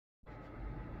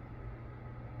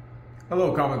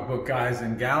Hello comic book guys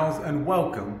and gals, and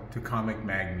welcome to Comic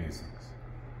Mag Musings.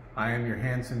 I am your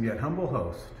handsome yet humble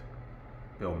host,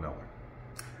 Bill Miller.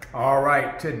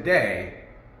 Alright, today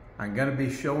I'm going to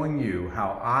be showing you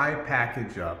how I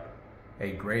package up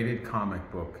a graded comic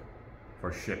book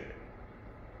for shipping.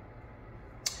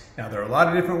 Now there are a lot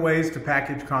of different ways to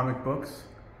package comic books.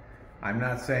 I'm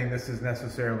not saying this is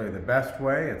necessarily the best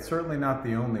way, it's certainly not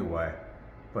the only way,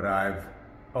 but I've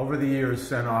over the years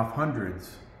sent off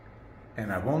hundreds, and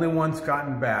I've only once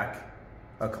gotten back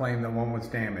a claim that one was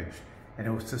damaged, and it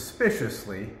was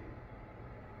suspiciously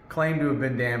claimed to have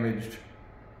been damaged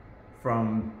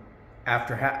from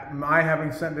after my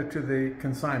having sent it to the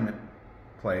consignment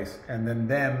place and then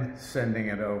them sending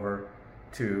it over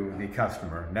to the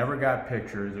customer. Never got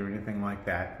pictures or anything like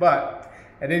that, but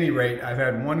at any rate, I've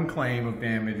had one claim of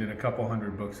damage and a couple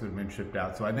hundred books that have been shipped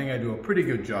out, so I think I do a pretty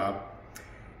good job,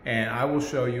 and I will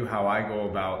show you how I go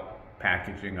about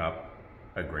packaging up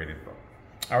a graded book.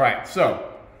 All right,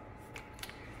 so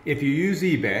if you use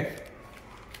eBay,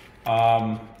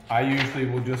 I usually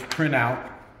will just print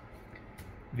out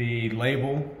the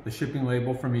label, the shipping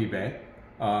label from eBay.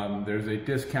 There's a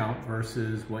discount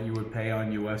versus what you would pay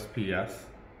on USPS.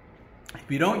 If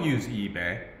you don't use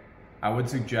eBay, I would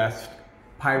suggest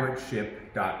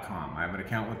pirateship.com. I have an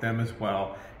account with them as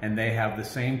well, and they have the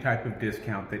same type of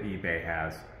discount that eBay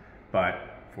has, but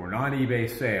for non-eBay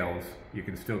sales, you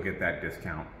can still get that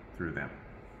discount through them.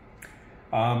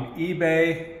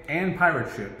 eBay and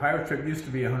Pirate Ship. Pirate Ship used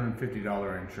to be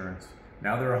 $150 insurance.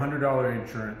 Now they're $100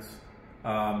 insurance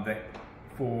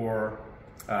for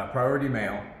priority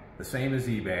mail, the same as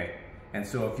eBay. And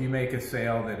so if you make a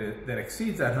sale that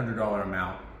exceeds that $100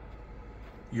 amount,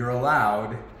 you're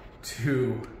allowed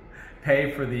to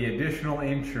pay for the additional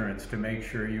insurance to make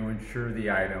sure you insure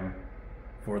the item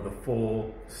for the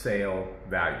full sale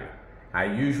value. I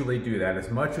usually do that,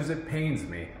 as much as it pains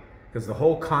me, because the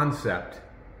whole concept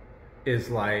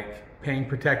is like paying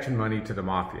protection money to the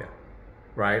mafia,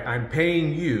 right? I'm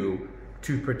paying you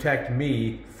to protect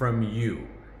me from you.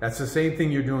 That's the same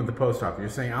thing you're doing at the post office. You're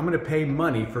saying, I'm gonna pay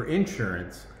money for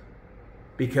insurance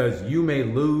because you may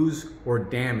lose or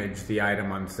damage the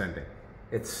item I'm sending.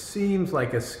 It seems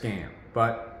like a scam,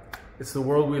 but it's the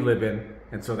world we live in,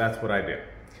 and so that's what I do.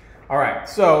 All right,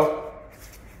 so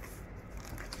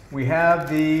we have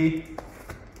the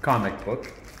comic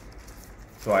book.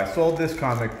 So I sold this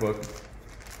comic book.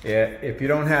 If you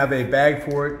don't have a bag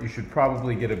for it, you should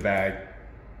probably get a bag.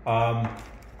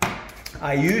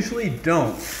 I usually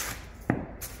don't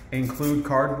include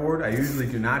cardboard. I usually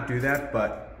do not do that,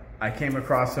 but I came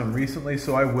across some recently,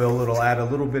 so I will. It'll add a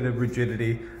little bit of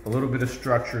rigidity, a little bit of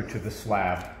structure to the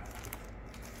slab.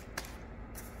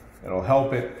 It'll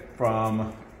help it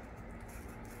from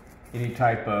any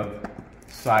type of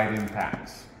side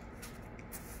impacts.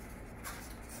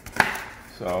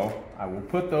 So I will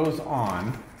put those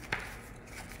on.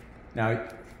 Now,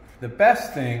 the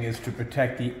best thing is to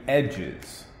protect the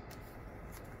edges.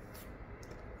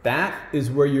 That is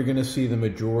where you're going to see the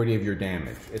majority of your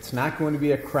damage. It's not going to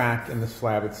be a crack in the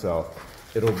slab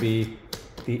itself. It'll be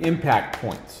the impact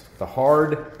points, the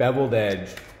hard beveled edge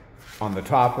on the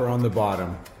top or on the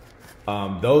bottom.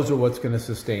 Those are what's going to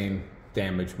sustain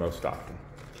damage most often.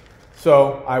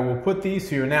 So I will put these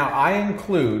here. Now I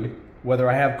include, whether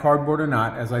I have cardboard or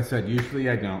not, as I said, usually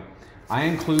I don't, I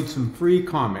include some free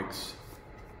comics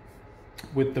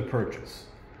with the purchase.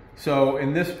 So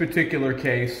in this particular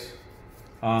case,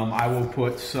 I will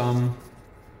put some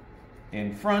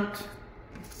in front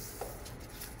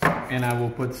and I will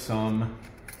put some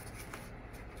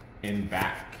in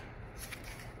back.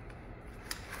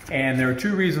 And there are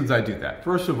two reasons I do that.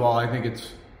 First of all, I think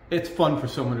it's fun for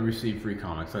someone to receive free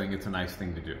comics. I think it's a nice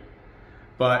thing to do.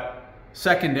 But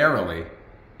secondarily,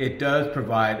 it does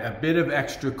provide a bit of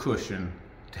extra cushion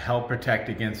to help protect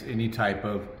against any type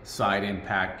of side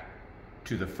impact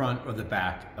to the front or the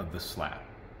back of the slab.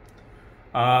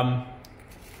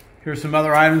 Here's some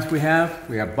other items we have.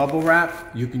 We have bubble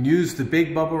wrap. You can use the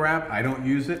big bubble wrap. I don't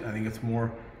use it. I think it's more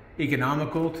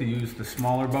economical to use the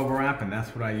smaller bubble wrap, and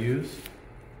that's what I use.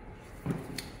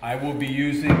 I will be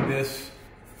using this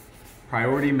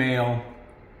priority mail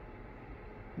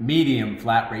medium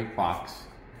flat rate box.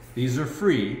 These are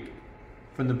free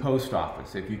from the post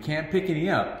office. If you can't pick any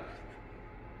up,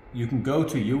 you can go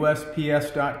to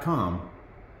USPS.com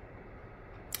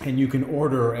and you can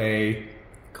order a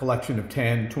collection of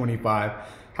 10, 25,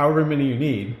 however many you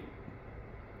need.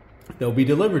 They'll be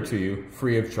delivered to you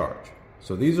free of charge.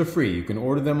 So these are free. You can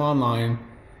order them online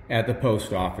at the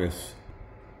post office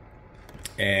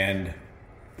and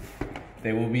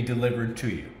they will be delivered to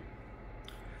you.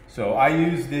 So I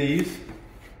use these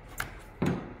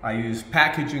I use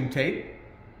packaging tape.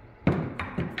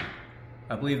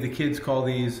 I believe the kids call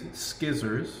these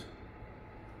skizzers.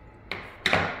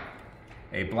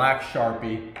 A black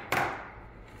Sharpie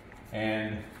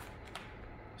and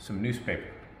some newspaper.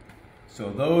 So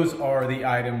those are the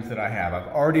items that I have. I've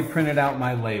already printed out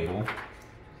my label,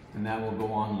 and that will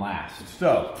go on last.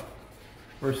 So,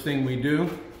 first thing we do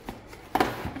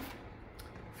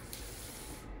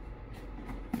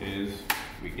is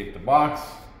we get the box.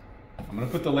 I'm gonna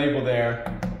put the label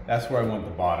there. That's where I want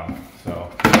the bottom. So,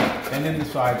 and in the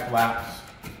side flaps.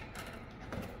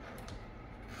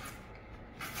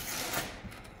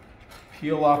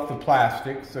 Peel off the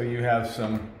plastic so you have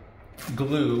some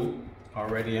glue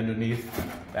already underneath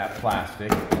that plastic.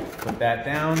 Put that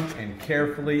down and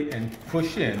carefully and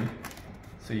push in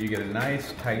so you get a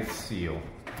nice tight seal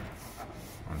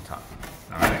on top.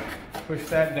 All right, push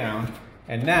that down.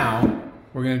 And now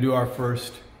we're gonna do our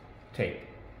first tape.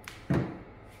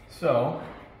 So,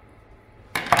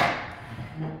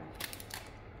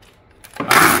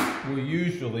 we'll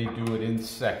usually do it in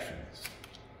sections.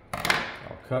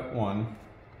 I'll cut one,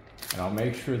 and I'll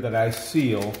make sure that I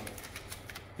seal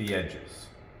the edges.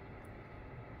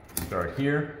 Start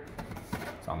here,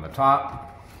 it's on the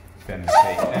top, bend the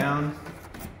tape down.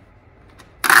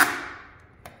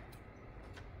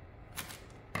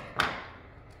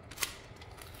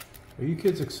 Are you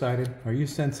kids excited? Are you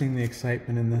sensing the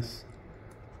excitement in this?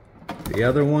 The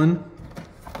other one.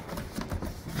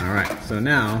 All right, so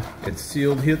now it's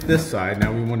sealed, hit this side.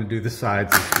 Now we want to do the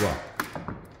sides as well.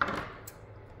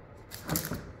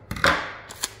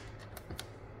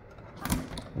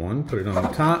 One, put it on the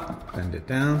top, bend it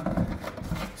down.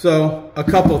 So a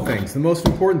couple things. The most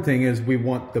important thing is we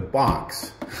want the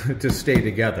box to stay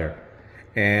together.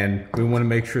 And we want to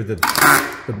make sure that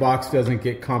the box doesn't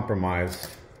get compromised,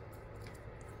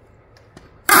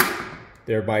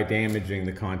 thereby damaging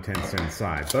the contents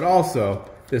inside. But also,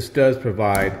 this does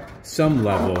provide some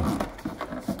level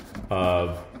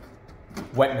of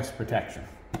wetness protection.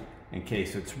 In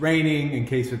case it's raining, in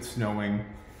case it's snowing,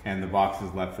 and the box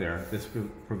is left there, this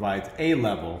provides a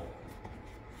level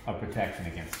of protection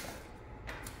against that.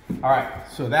 All right,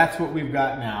 so that's what we've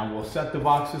got now. We'll set the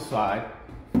box aside,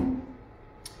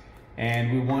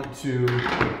 and we want to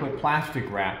put plastic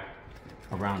wrap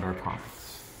around our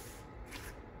comics.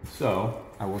 So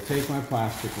I will take my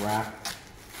plastic wrap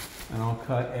and I'll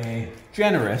cut a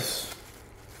generous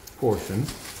portion.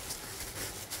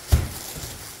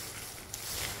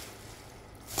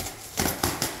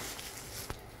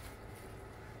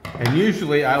 And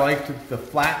usually I like the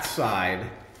flat side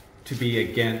to be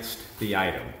against the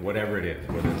item, whatever it is,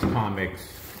 whether it's comics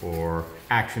or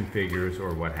action figures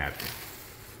or what have you.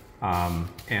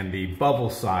 And the bubble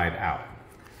side out.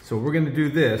 So we're going to do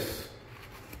this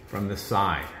from the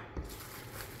side.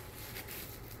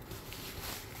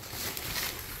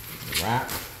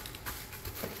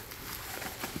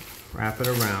 Wrap it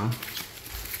around.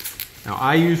 Now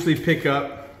I usually pick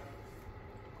up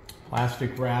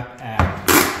plastic wrap at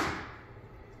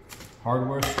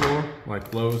hardware store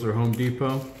like Lowe's or Home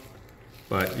Depot,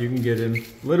 but you can get them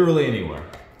literally anywhere.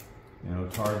 You know,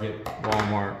 Target,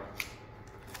 Walmart,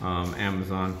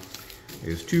 Amazon.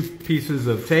 There's 2 pieces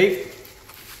of tape.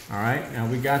 All right, now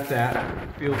we got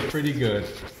that. Feels pretty good,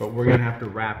 but we're gonna have to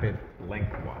wrap it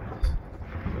lengthwise.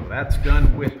 So that's done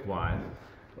widthwise,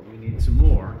 but we need some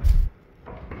more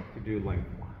to do lengthwise.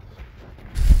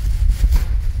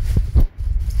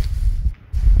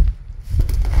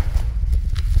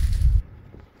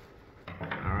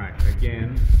 All right,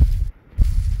 again,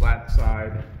 flat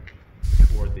side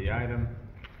toward the item.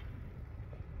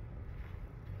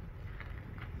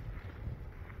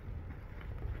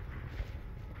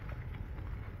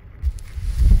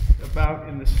 About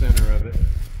in the center of it.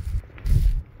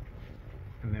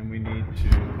 And then we need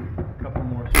a couple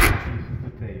more pieces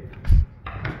of tape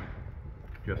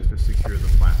just to secure the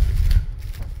plastic.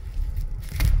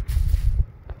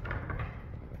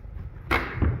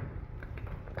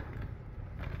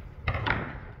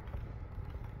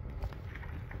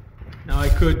 Now I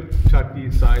could tuck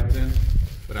these sides in,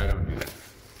 but I don't do that.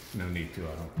 No need to,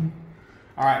 I don't.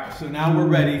 All right, so now we're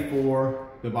ready for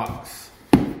the box.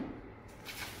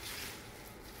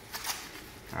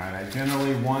 All right, I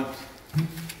generally want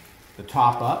the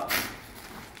top up,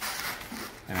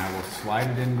 and I will slide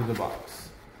it into the box.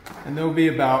 And there'll be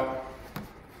about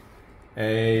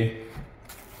a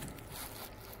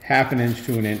 ½ inch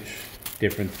to 1 inch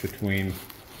difference between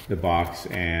the box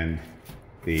and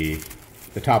the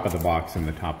top of the box and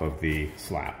the top of the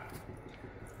slab.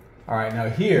 All right, now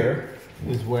here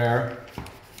is where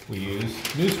we use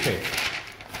newspaper.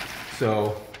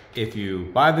 So if you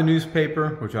buy the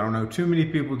newspaper, which I don't know too many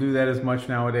people do that as much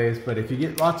nowadays, but if you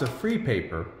get lots of free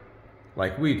paper,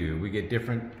 like we do, we get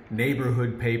different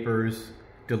neighborhood papers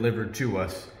delivered to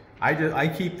us. I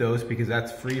keep those because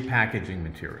that's free packaging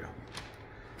material.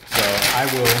 So I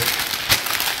will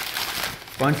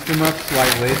bunch them up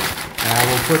slightly, and I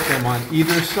will put them on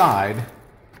either side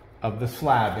of the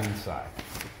slab inside.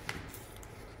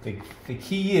 The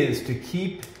key is to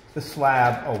keep the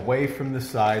slab away from the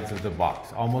sides of the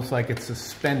box, almost like it's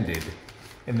suspended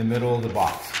in the middle of the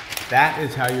box. That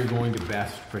is how you're going to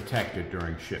best protect it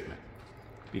during shipment,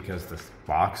 because the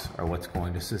box are what's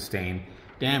going to sustain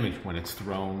damage when it's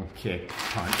thrown, kicked,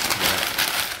 punched, whatever.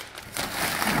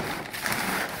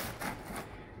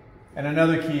 And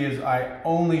another key is I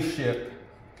only ship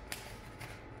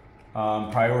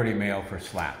priority mail for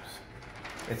slabs.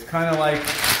 It's kind of like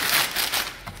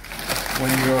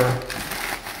when you're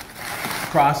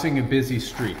crossing a busy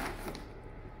street.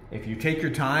 If you take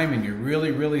your time and you're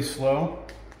really, really slow,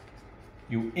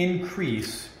 you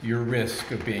increase your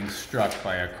risk of being struck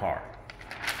by a car.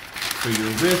 So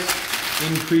your risk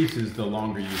increases the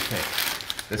longer you take.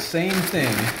 The same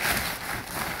thing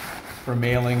for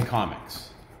mailing comics.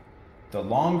 The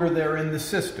longer they're in the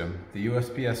system, the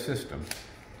USPS system,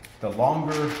 the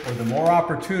longer or the more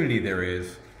opportunity there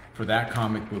is for that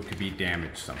comic book to be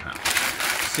damaged somehow.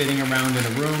 Sitting around in a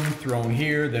room, thrown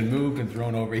here, then moved and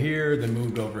thrown over here, then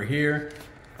moved over here.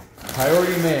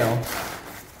 Priority mail,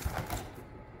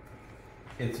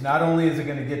 it's not only is it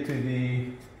going to get to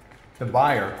the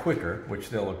buyer quicker, which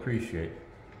they'll appreciate,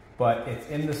 but it's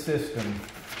in the system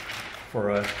for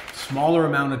a smaller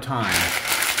amount of time,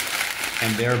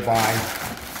 and thereby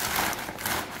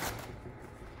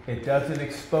it doesn't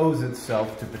expose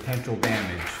itself to potential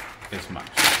damage as much.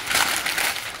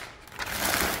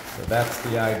 So that's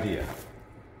the idea.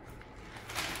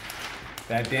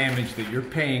 That damage that you're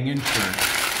paying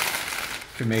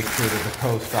insurance to make sure that the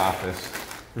post office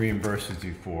reimburses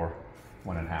you for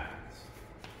when it happens.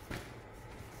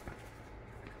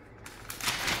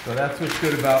 So that's what's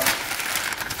good about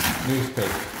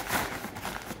newspaper.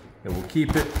 It will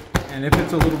keep it, and if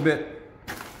it's a little bit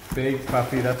big,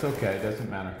 puffy, that's okay, it doesn't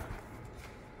matter.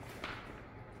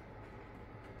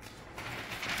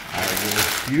 I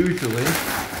will usually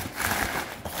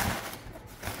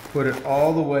put it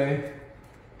all the way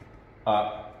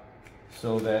up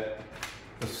so that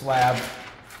the slab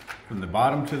from the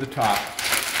bottom to the top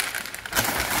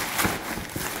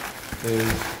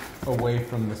is away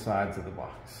from the sides of the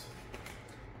box.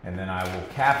 And then I will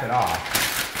cap it off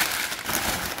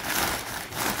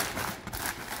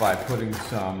by putting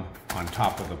some on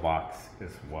top of the box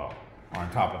as well, or on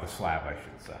top of the slab, I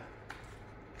should say.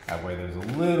 That way there's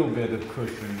a little bit of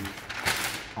cushion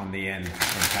on the end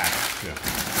when packaged too.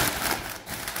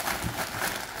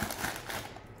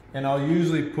 And I'll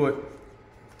usually put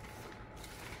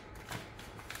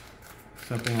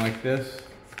something like this.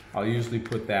 I'll usually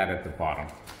put that at the bottom.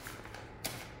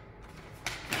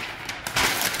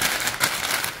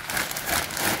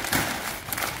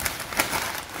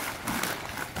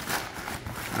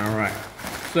 All right,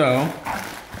 so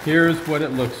here's what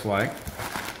it looks like.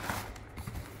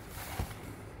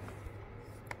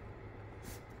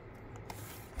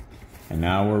 And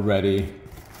now we're ready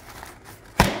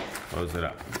to close it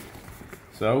up.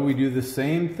 So we do the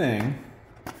same thing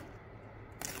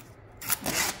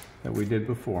that we did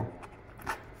before.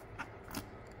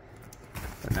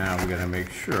 But now we gotta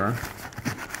make sure.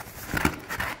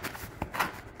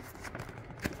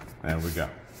 There we go.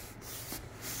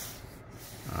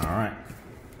 All right.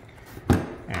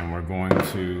 And we're going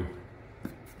to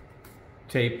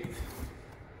tape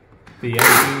the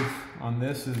edges on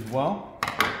this as well.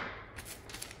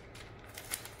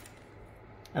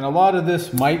 And a lot of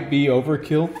this might be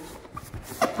overkill.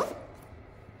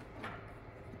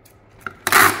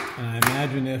 And I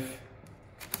imagine if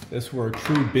this were a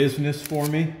true business for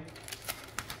me,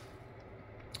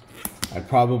 I'd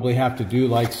probably have to do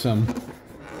like some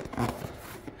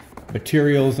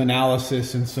materials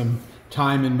analysis and some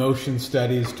time and motion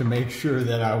studies to make sure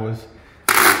that I was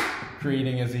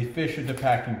creating as efficient a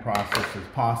packing process as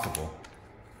possible.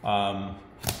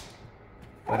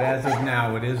 But as of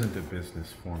now, it isn't a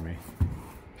business for me.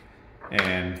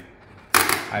 And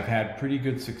I've had pretty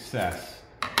good success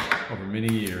over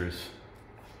many years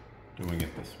doing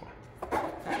it this way.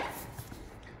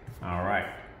 All right,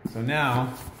 so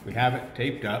now we have it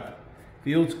taped up.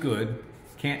 Feels good.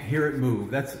 Can't hear it move.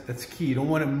 That's key. You don't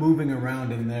want it moving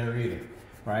around in there either,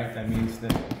 right? That means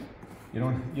that you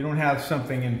don't have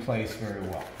something in place very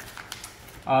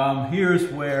well.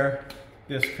 Here's where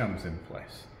this comes in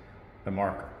place, the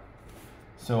marker.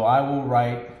 So I will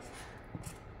write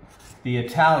the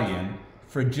Italian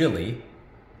fragile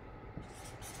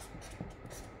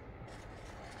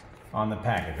on the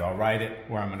package. I'll write it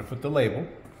where I'm going to put the label,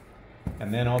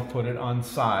 and then I'll put it on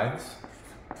sides.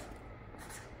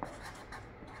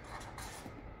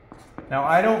 Now,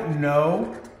 I don't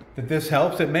know that this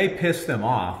helps. It may piss them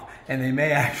off, and they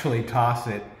may actually toss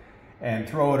it and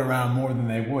throw it around more than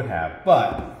they would have.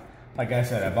 But, like I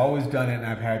said, I've always done it, and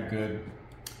I've had good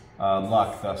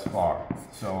luck thus far.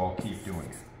 So I'll keep doing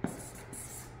it.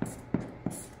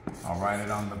 I'll write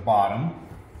it on the bottom,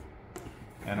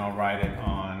 and I'll write it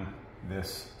on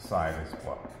this side as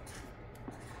well.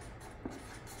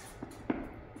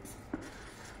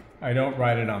 I don't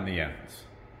write it on the ends.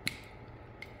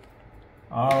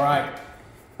 All right,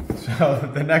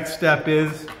 so the next step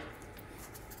is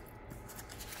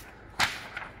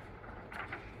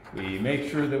we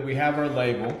make sure that we have our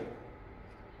label. In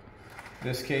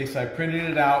this case, I printed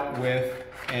it out with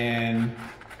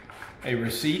a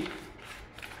receipt.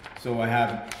 So I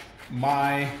have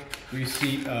my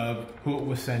receipt of who it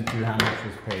was sent to, how much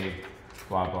was paid,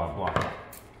 blah, blah, blah.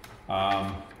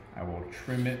 I will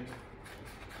trim it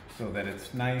so that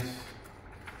it's nice.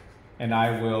 And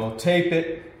I will tape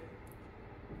it,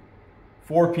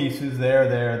 4 pieces, there,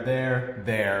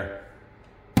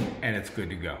 and it's good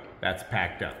to go. That's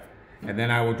packed up. And then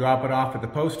I will drop it off at the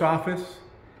post office,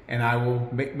 and I will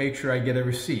make sure I get a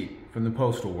receipt from the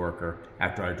postal worker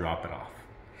after I drop it off.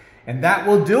 And that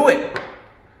will do it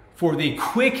for the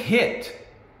quick hit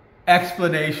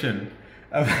explanation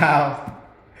of how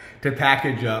to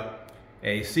package up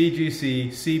a CGC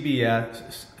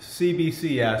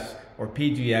CBCS or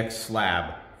PGX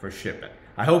slab for shipping.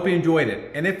 I hope you enjoyed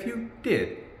it, and if you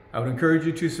did, I would encourage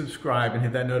you to subscribe and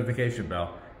hit that notification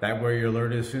bell. That way you're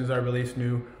alerted as soon as I release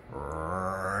new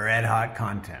red hot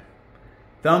content.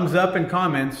 Thumbs up and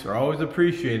comments are always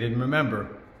appreciated, and remember,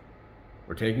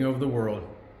 we're taking over the world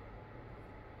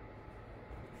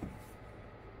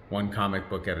one comic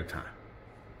book at a time.